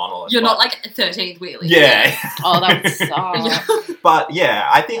complete monolith. You're but- not like 13th wheelie. yeah. Oh, that would suck. But yeah,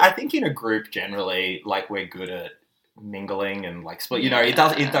 I think in a group generally, like, we're good at mingling and like split. You know, it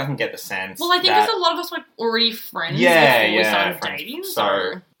doesn't get the sense. Well, I think that, because a lot of us were already friends yeah, before we yeah, started friends. dating.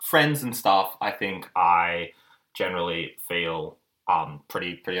 So friends and stuff, I think I generally feel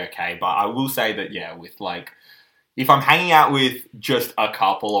pretty okay. But I will say that with like, if I'm hanging out with just a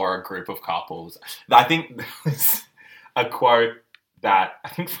couple or a group of couples, I think there's a quote that I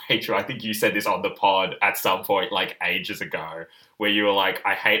think Rachel, I think you said this on the pod at some point like ages ago, where you were like,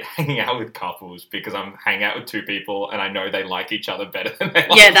 I hate hanging out with couples because I'm hanging out with two people and I know they like each other better than they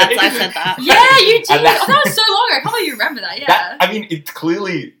like Yeah, me. I said that. Yeah, you did. And that- Oh, that was so long ago. I can't believe you remember that. Yeah. That, I mean, it's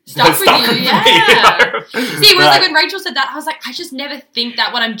clearly Stuck has with stuck you, with me, yeah. know? See, whereas like But- when Rachel said that, I was like, I just never think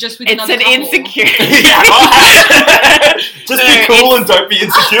that when I'm just with It's another an couple. insecurity. Just be cool and don't be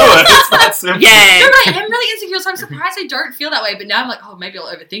insecure. It's that simple. Yeah. No, I am really insecure, so I'm surprised I don't feel that way. But now I'm like, oh, maybe I'll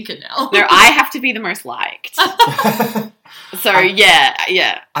overthink it now. No, I have to be the most liked. So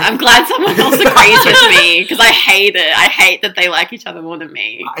yeah. I'm glad someone else agrees with me because I hate it. I hate that they like each other more than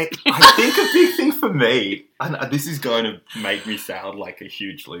me. I think a big thing for me, and this is going to make me sound like a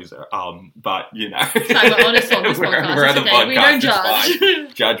huge loser, but you know, No, we're honest on this podcast. we're at It's the okay. We podcast, don't it's judge.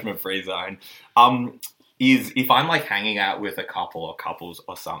 fine. Judgment-free zone. Is if I'm like hanging out with a couple or couples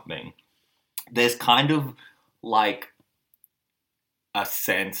or something, there's kind of like a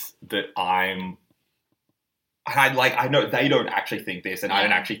sense that I know they don't actually think this, and I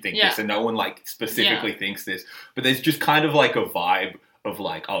don't actually think this, and no one like specifically thinks this, but there's just kind of like a vibe of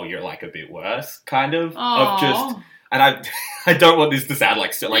like, oh, you're like a bit worse, kind of just. And I don't want this to sound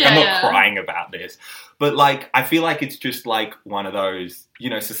like I'm not crying about this, but like I feel like it's just like one of those, you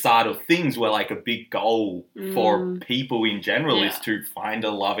know, societal things where like a big goal for people in general is to find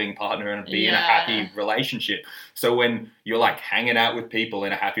a loving partner and be in a happy relationship. So when you're like hanging out with people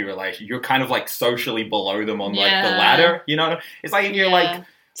in a happy relationship, you're kind of like socially below them on like the ladder, you know? It's like if you're like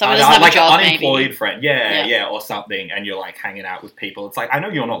someone doesn't have like a job, an unemployed maybe. friend, or something, and you're like hanging out with people. It's like, I know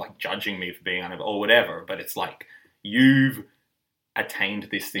you're not like judging me for being unemployed or whatever, but it's like you've attained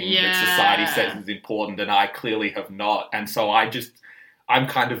this thing that society says is important, and I clearly have not. And so I'm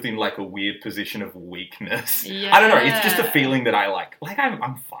kind of in like a weird position of weakness. I don't know. It's just a feeling that I like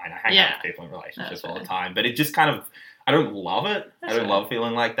I'm fine. I hang out with people in relationships all the time, but it just kind of, I don't love it. I don't love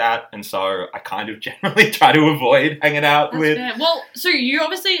feeling like that. And so I kind of generally try to avoid hanging out with. Fair. Well, so you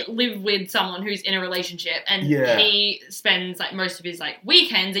obviously live with someone who's in a relationship, and he spends like most of his like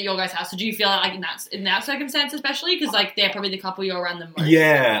weekends at your guys' house. So do you feel like in that circumstance, especially because like they're probably the couple you're around the most?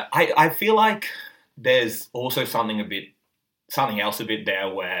 Yeah, I feel like there's also something else a bit there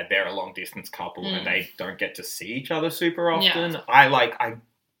where they're a long distance couple and they don't get to see each other super often. I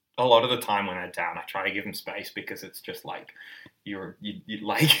a lot of the time when I'm down, I try to give them space because it's just like you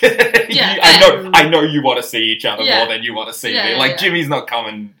like I know you want to see each other more than you want to see me. Like Jimmy's not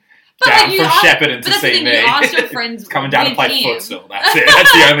coming down from Shepparton to see me. You ask your friends coming down to play him. futsal. That's it.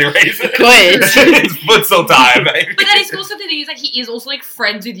 That's the only reason. Good. It's futsal time, baby. But that is also the thing is like he is also like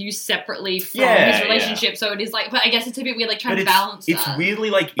friends with you separately from his relationship. So it is like, but I guess it's a bit weird like trying to balance that. It's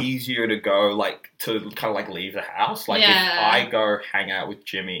weirdly like easier to go like to kind of like leave the house. Like if I go hang out with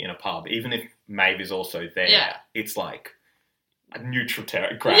Jimmy in a pub, even if Maeve is also there, it's like a neutral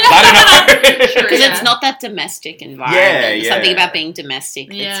ground. I don't know. Because it's not that domestic environment. Something about being domestic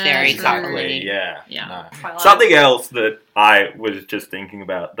that's very exactly. No. Something else that I was just thinking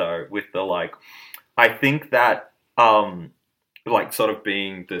about though, with the like, I think that like sort of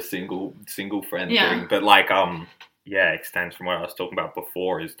being the single friend thing, but like extends from what I was talking about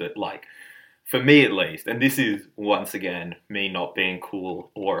before, is that, like, for me at least, and this is once again me not being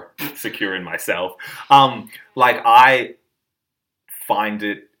cool or secure in myself, like, I find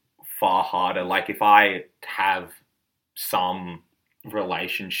it far harder. Like, if I have some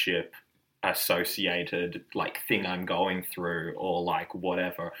relationship associated, like, thing I'm going through, or like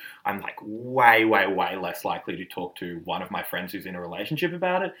whatever, I'm like way less likely to talk to one of my friends who's in a relationship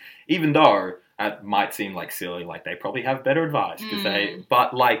about it, even though it might seem like silly, like they probably have better advice because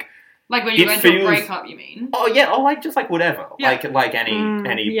but like when you go through a breakup, you mean? Oh yeah, or like just like whatever, like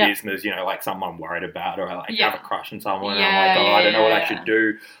any business, you know, like someone I'm worried about, or I like have a crush on someone, and I'm like, I don't know what I should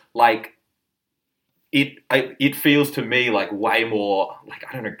do, like. It feels to me like way more, like,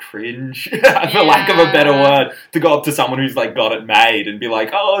 I don't know, cringe, for lack of a better word, to go up to someone who's like got it made and be like,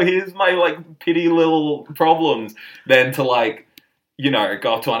 oh, here's my like pity little problems, than to, like, you know,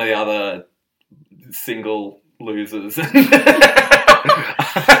 go up to one of the other single losers. I'm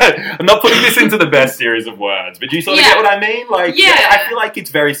not putting this into the best series of words, but you sort of get what I mean? Like, I feel like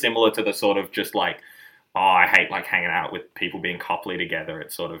it's very similar to the sort of just like, oh, I hate like hanging out with people being coupley together.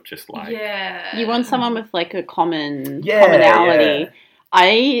 It's sort of just like... Yeah. You want someone with like a commonality. Yeah.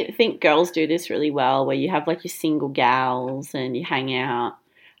 I think girls do this really well, where you have like your single gals and you hang out.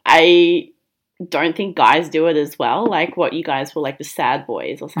 I don't think guys do it as well. Like, what you guys were like the sad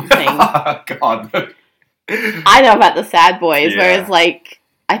boys or something. God. I know about the sad boys, whereas like...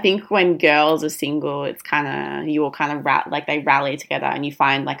 I think when girls are single, it's kind of, you all kind of like they rally together and you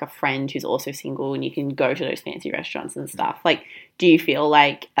find like a friend who's also single and you can go to those fancy restaurants and stuff. Like, do you feel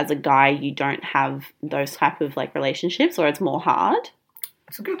like as a guy you don't have those type of like relationships, or it's more hard?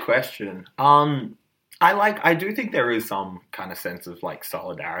 It's a good question. I do think there is some kind of sense of like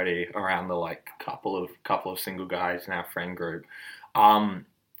solidarity around the like couple of single guys in our friend group.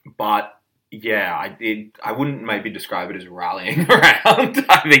 But yeah, I wouldn't maybe describe it as rallying around.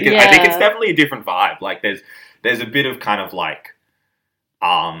 I think it's definitely a different vibe. Like, there's a bit of kind of like,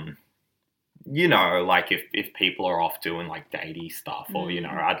 you know, like if people are off doing like datey stuff, or, you know,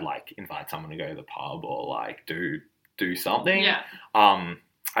 I'd like invite someone to go to the pub or like do something. Yeah.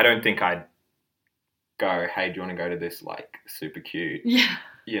 I don't think I'd go, hey, do you want to go to this like super cute,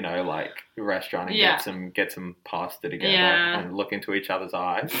 you know, like restaurant and get some pasta together and look into each other's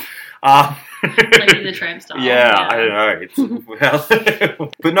eyes. Like in the Tramp style. I don't know.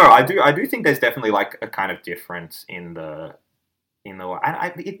 It's but no, I do think there's definitely like a kind of difference in the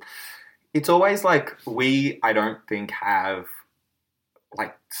it's always like I don't think have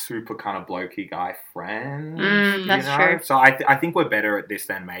like super kind of blokey guy friends. That's true. So I think we're better at this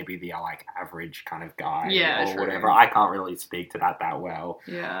than maybe the like average kind of guy or whatever. I can't really speak to that well.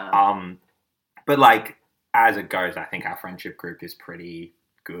 Yeah. But like as it goes, I think our friendship group is pretty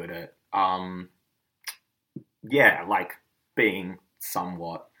good at like being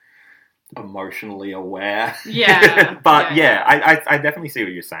somewhat emotionally aware. Yeah. But I definitely see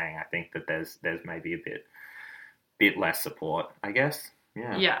what you're saying. I think that there's maybe a bit less support, I guess.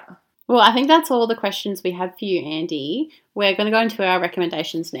 Yeah. Well, I think that's all the questions we have for you, Andy. We're going to go into our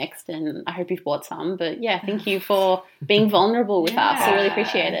recommendations next, and I hope you've bought some. But yeah, thank you for being vulnerable with us. I really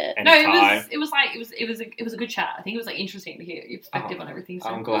appreciate it. No, it was a good chat. I think it was like interesting to hear your perspective on everything. So.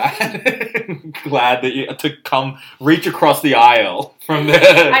 I'm glad that you to come reach across the aisle from the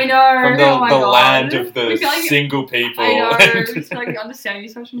the land of the single people. I know. I feel like we understand you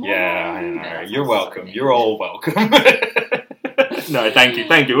so much more. Yeah, I know. You're welcome. You're all welcome. No, thank you.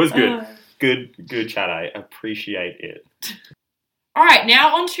 It was good. Good chat. I appreciate it. All right,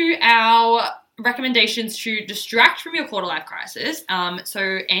 now on to our recommendations to distract from your quarter life crisis. So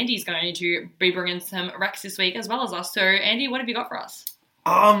Andy's going to be bringing some recs this week as well as us. So Andy, what have you got for us?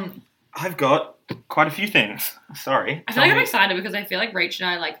 I've got quite a few things. Sorry. I feel like I'm excited because I feel like Rach and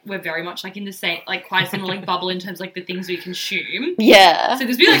I, like, we're very much, like, in the same, like, quite similar, like, bubble in terms of, like, the things we consume. Yeah. So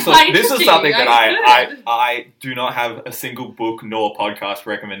this will be, like, quite interesting. This is something that I do not have a single book nor podcast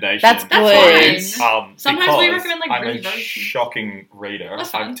recommendation. That's good. Sometimes we recommend, like, I'm really a very shocking reader.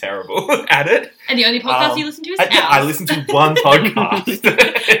 I'm terrible at it. And the only podcast you listen to is ours. I listen to one podcast.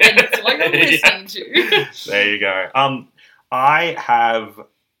 And it's what I'm listening to. There you go. I have...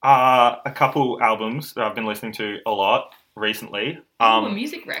 a couple albums that I've been listening to a lot recently. A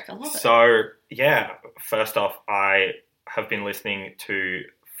music rec, I love it. So, yeah, first off, I have been listening to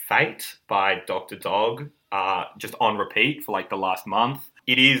Fate by Dr. Dog, just on repeat for like the last month.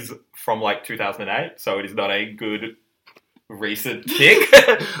 It is from like 2008, so it is not a good recent pick.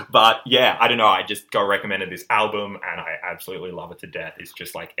 But yeah, I don't know, I just got recommended this album and I absolutely love it to death. It's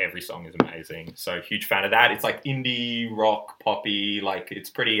just like every song is amazing, so huge fan of that. It's like indie rock poppy, like it's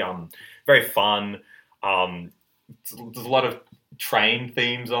pretty very fun, there's a lot of train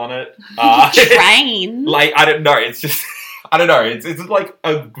themes on it. Train? Like, I don't know. It's just, I don't know. It's like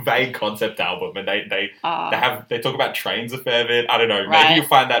a vague concept album, and they talk about trains a fair bit. I don't know. Right. Maybe you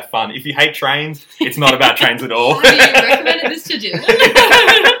find that fun. If you hate trains, it's not about trains at all. Have you recommended this to do?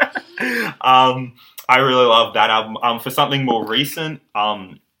 I really love that album. For something more recent,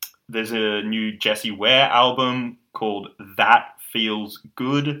 there's a new Jessie Ware album called That Feels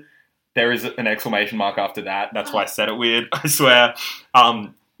Good. There is an exclamation mark after that. That's why I said it weird, I swear.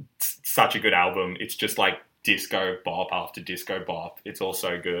 Such a good album. It's just like disco bop after disco bop. It's all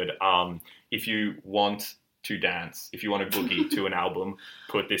so good. If you want to dance, if you want to boogie to an album,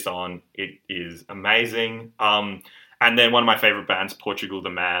 put this on. It is amazing. And then one of my favourite bands, Portugal the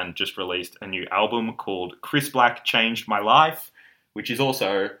Man, just released a new album called Chris Black Changed My Life, which is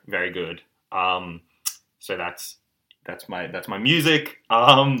also very good. So that's my music.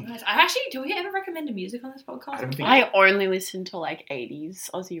 Nice. Do we ever recommend music on this podcast? I only listen to like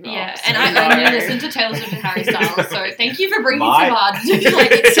 80s Aussie rock. Yeah, and I only listen to Taylor Swift and Harry Styles. So thank you for bringing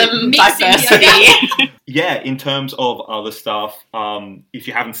some diversity. Yeah, in terms of other stuff, if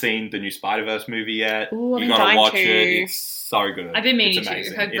you haven't seen the new Spider-Verse movie yet, you gotta watch it. It's so good. I've been meaning to.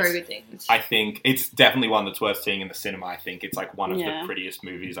 Heard very good things. I think it's definitely one that's worth seeing in the cinema. I think it's like one of the prettiest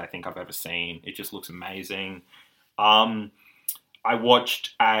movies I think I've ever seen. It just looks amazing. I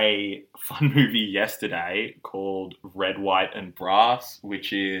watched a fun movie yesterday called Red, White and Brass,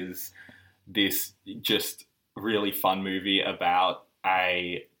 which is this just really fun movie about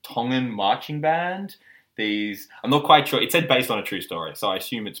a Tongan marching band. I'm not quite sure. It said based on a true story, so I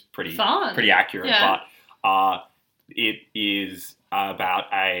assume it's pretty accurate. Yeah. But it is about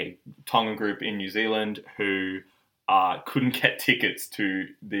a Tongan group in New Zealand who couldn't get tickets to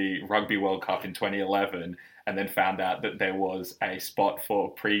the Rugby World Cup in 2011, and then found out that there was a spot for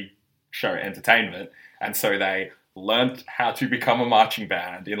pre-show entertainment, and so they learnt how to become a marching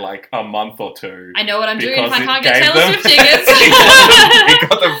band in like a month or two. I know what I'm doing if I can't get Taylor Swift tickets. It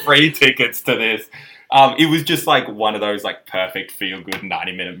got them free tickets to this. It was just like one of those like perfect feel-good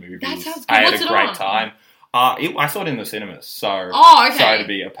 90-minute movies. That sounds good. I had What's a it great on? time. I saw it in the cinemas, so okay. sorry to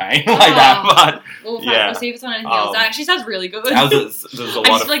be a pain like that, but we'll see if it's on anything else. That actually sounds really good. There was a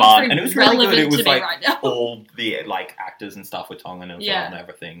lot of fun, and it was really good. It was like right all the like actors and stuff were Tongan and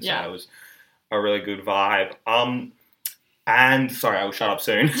everything, so it was a really good vibe. And sorry, I will shut up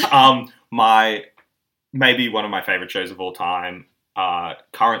soon. Maybe one of my favorite shows of all time.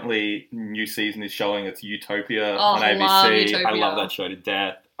 Currently, new season is showing. It's Utopia on ABC. Utopia. I love that show to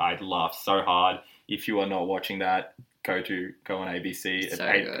death. I laugh so hard. If you are not watching that, go on ABC at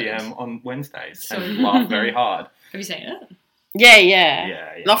 8 p.m. on Wednesdays and laugh very hard. Have you seen it?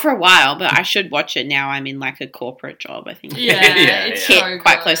 Yeah. Not for a while, but I should watch it now. I'm in like a corporate job, I think. It's hit so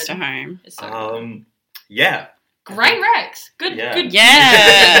quite good. close to home. It's so good. Yeah. Great Rex. Good. Good.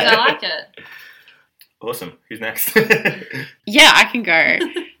 Yeah. I like it. Awesome. Who's next? Yeah, I can go.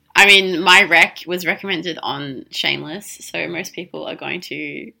 I mean, my rec was recommended on Shameless, so most people are going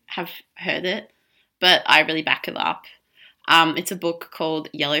to have heard it, but I really back it up. It's a book called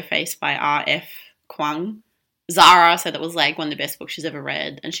Yellowface by R.F. Kuang. Zara said it was like one of the best books she's ever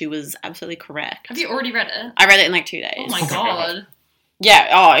read, and she was absolutely correct. Have you already read it? I read it in like 2 days. Oh my god.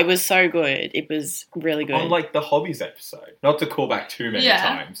 Yeah, it was so good. It was really good. On like the hobbies episode, not to call back too many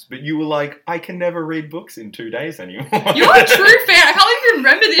times, but you were like, I can never read books in 2 days anymore. You're a true fan. I can't believe you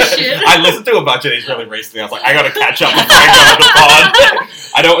remember this shit. I listened to a bunch of these really recently. I was like, I gotta catch up before I go on the pod.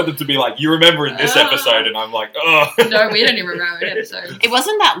 I don't want them to be like, you remember in this episode, and I'm like, oh. No, we don't even remember an episode. It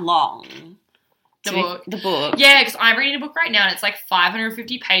wasn't that long. The book. Yeah, because I'm reading a book right now, and it's like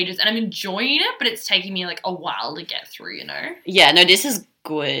 550 pages, and I'm enjoying it, but it's taking me like a while to get through, you know? Yeah, no, this is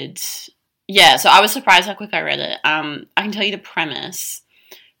good. Yeah, so I was surprised how quick I read it. I can tell you the premise.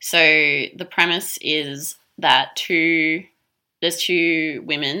 So the premise is that there's two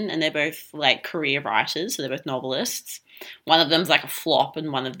women, and they're both like career writers, so they're both novelists. One of them's like a flop,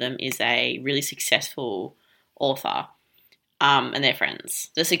 and one of them is a really successful author. And they're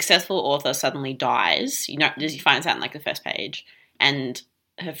friends. The successful author suddenly dies. You find out in like the first page, and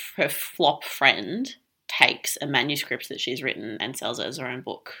her flop friend takes a manuscript that she's written and sells it as her own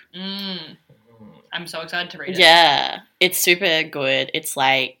book. I'm so excited to read it. Yeah, it's super good. It's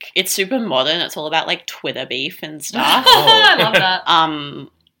super modern. It's all about like Twitter beef and stuff. I love that.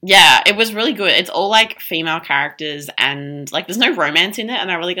 Yeah, it was really good. It's all like female characters, and like there's no romance in it,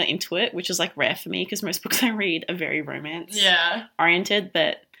 and I really got into it, which is like rare for me because most books I read are very romance oriented.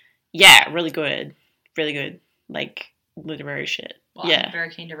 But yeah, really good, like literary shit. Well, yeah, I'm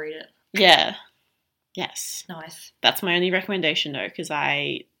very keen to read it. Yeah, yes, Nice. That's my only recommendation though, because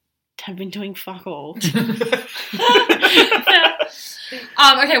I have been doing fuck all.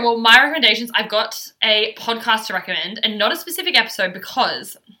 Okay, well, my recommendations, I've got a podcast to recommend, and not a specific episode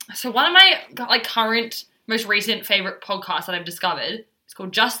because, so one of my like current, most recent favorite podcasts that I've discovered is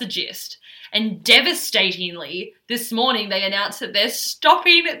called Just the Gist. And devastatingly, this morning they announced that they're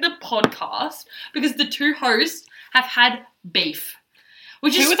stopping the podcast because the two hosts have had beef.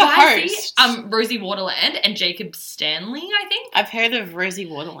 Which Who is are the spicy. hosts? Rosie Waterland and Jacob Stanley, I think. I've heard of Rosie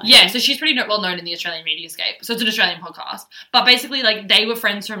Waterland. Yeah, so she's pretty well known in the Australian mediascape. So it's an Australian podcast. But basically, like, they were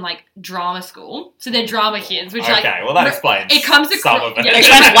friends from, like, drama school. So they're drama kids, which, like... Okay, well, that explains it comes some across, of it. yeah, It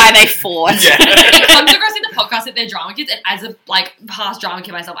explains why they fought. Yeah. it comes across in the podcast that they're drama kids, and as a, like, past drama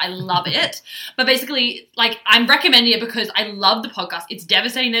kid myself, I love it. But basically, like, I'm recommending it because I love the podcast. It's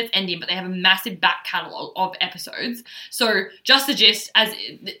devastating that it's ending, but they have a massive back catalogue of episodes. So, Just the Gist, as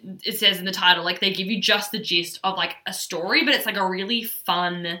it says in the title, like, they give you just the gist of, like, a story, but it's, like, a really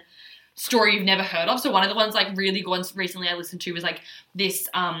fun story you've never heard of. So one of the ones, like, really good ones recently I listened to was, like, this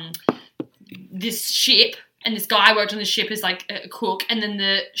ship, and this guy worked on the ship as, like, a cook, and then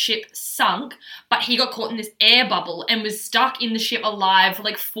the ship sunk, but he got caught in this air bubble and was stuck in the ship alive for,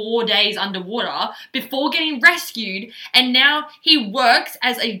 like, 4 days underwater before getting rescued, and now he works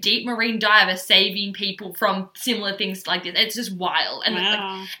as a deep marine diver saving people from similar things like this. It's just wild. And,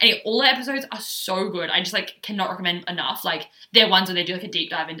 Wow. like, anyway, all the episodes are so good. I just, like, cannot recommend enough. Like, they're ones where they do, like, a deep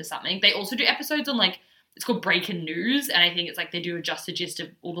dive into something. They also do episodes on, like, it's called Breaking News, and I think it's like they do just a gist of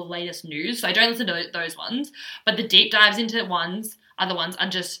all the latest news. So I don't listen to those ones, but the deep dives into other ones are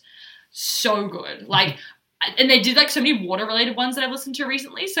just so good. Like, and they did, like, so many water-related ones that I've listened to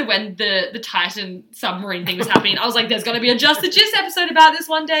recently. So when the Titan submarine thing was happening, I was like, there's going to be a Just the Gist episode about this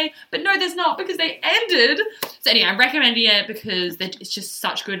one day. But no, there's not, because they ended. So anyway, I'm recommending it because it's just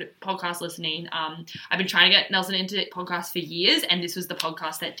such good podcast listening. I've been trying to get Nelson into podcasts for years, and this was the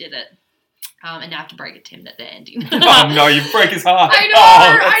podcast that did it. And now I have to break it to him that they're ending. Oh no, you break his heart. I know,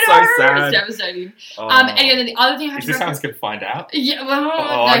 that's I know. so sad. It's devastating. Oh. Anyway, then the other thing I have Is to this how it's going to find out? Yeah, well, Oh,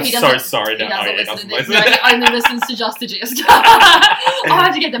 no, I'm he so doesn't. sorry. He No, doesn't he listen doesn't to this. listen. No, he only listens to Just the Gist. I'll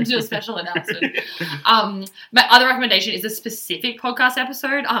have to get them to do a special announcement. My other recommendation is a specific podcast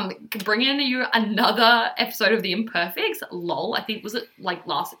episode. Bringing you another episode of The Imperfects. LOL. I think, was it like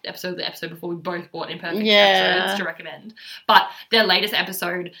last episode, the episode before we both bought Imperfect episodes to recommend. But their latest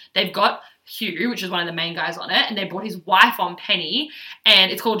episode, they've got Hugh, which is one of the main guys on it, and they brought his wife on, Penny,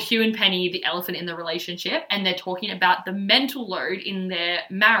 and it's called Hugh and Penny, the elephant in the relationship, and they're talking about the mental load in their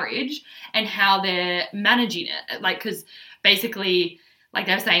marriage and how they're managing it. Like, because basically, like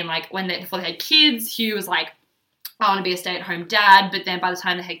they were saying, like, before they had kids, Hugh was like, I want to be a stay-at-home dad, but then by the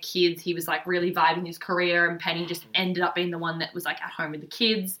time they had kids, he was, like, really vibing his career, and Penny just ended up being the one that was, like, at home with the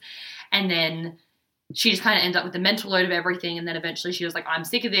kids, and then she just kind of ended up with the mental load of everything, and then eventually she was like, I'm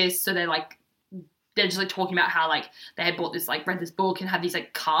sick of this, so they're just, like, talking about how, like, they had bought this, like, read this book and have these,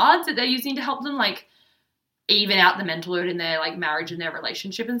 like, cards that they're using to help them, like, even out the mental load in their, like, marriage and their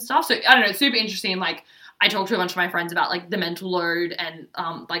relationship and stuff. So, I don't know, it's super interesting. Like, I talked to a bunch of my friends about, like, the mental load and,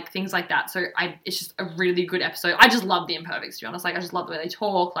 like, things like that. So, it's just a really good episode. I just love The Imperfects, to be honest. Like, I just love the way they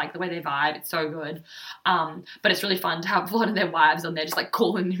talk, like, the way they vibe. It's so good. But it's really fun to have a lot of their wives on there just, like,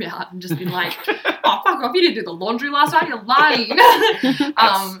 calling them out and just being like, oh, fuck off, you didn't do the laundry last night, you're lying.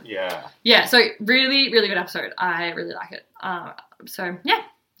 Yeah, so really, really good episode. I really like it. So, yeah,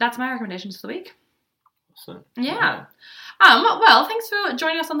 that's my recommendations for the week. Awesome. Yeah. Well, thanks for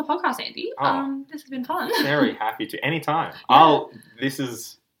joining us on the podcast, Andy. This has been fun. Very happy to. Anytime. Yeah.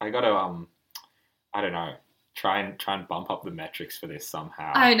 I got to, I don't know, try and bump up the metrics for this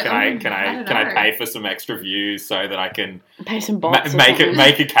somehow. I know. Can I pay for some extra views so that I can pay some bots make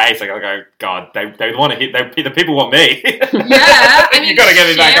a case? Like, I'll go, God, they want to hit, the people want me. Yeah, I mean, you got to get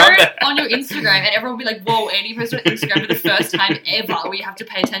me back share on there. it on your Instagram, and everyone will be like, whoa, Andy posted on Instagram for the first time ever. We have to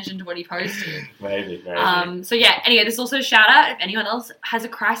pay attention to what he posted. Maybe. So yeah, anyway, this is also a shout out. If anyone else has a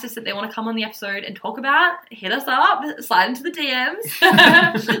crisis that they want to come on the episode and talk about, hit us up, slide into the DMs. You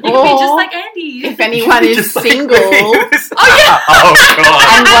can be just like Andy. If anyone is single Oh,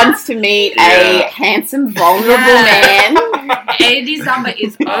 God. and wants to meet a handsome, vulnerable man. Andy's number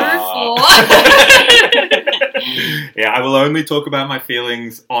is 04. Yeah, I will only talk about my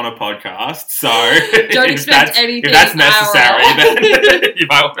feelings on a podcast, so Don't expect anything. If that's necessary, then you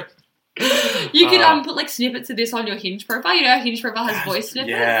might. You can put, like, snippets of this on your Hinge profile. You know how Hinge profile has voice snippets?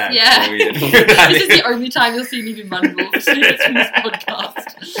 Yeah. This is the only time you'll see me be vulnerable for snippets from this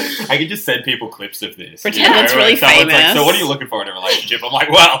podcast. I can just send people clips of this. Pretend it's really Someone's famous. like, so what are you looking for in a relationship? I'm like,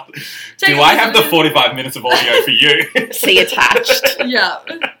 well, Take do I have the 45 minutes of audio for you? See attached. Yeah.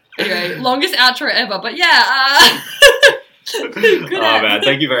 Anyway, longest outro ever, but yeah. Good app. Man,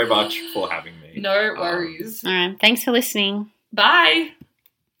 thank you very much for having me. No worries. All right. Thanks for listening. Bye.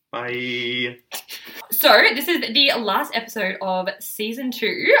 Bye. So this is the last episode of season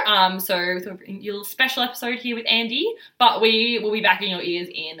 2. So a little special episode here with Andy, but we will be back in your ears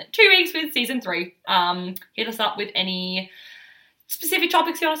in 2 weeks with season 3. Hit us up with any specific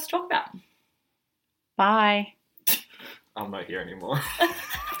topics you want us to talk about. Bye. I'm not here anymore.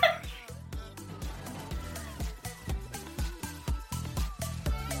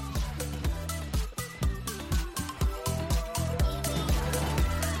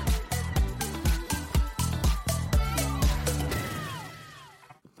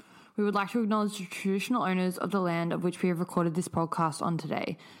 We would like to acknowledge the traditional owners of the land of which we have recorded this podcast on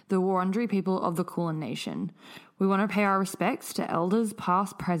today, the Wurundjeri people of the Kulin Nation. We want to pay our respects to elders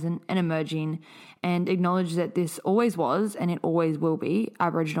past, present and emerging, and acknowledge that this always was and it always will be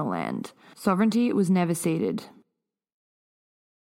Aboriginal land. Sovereignty was never ceded.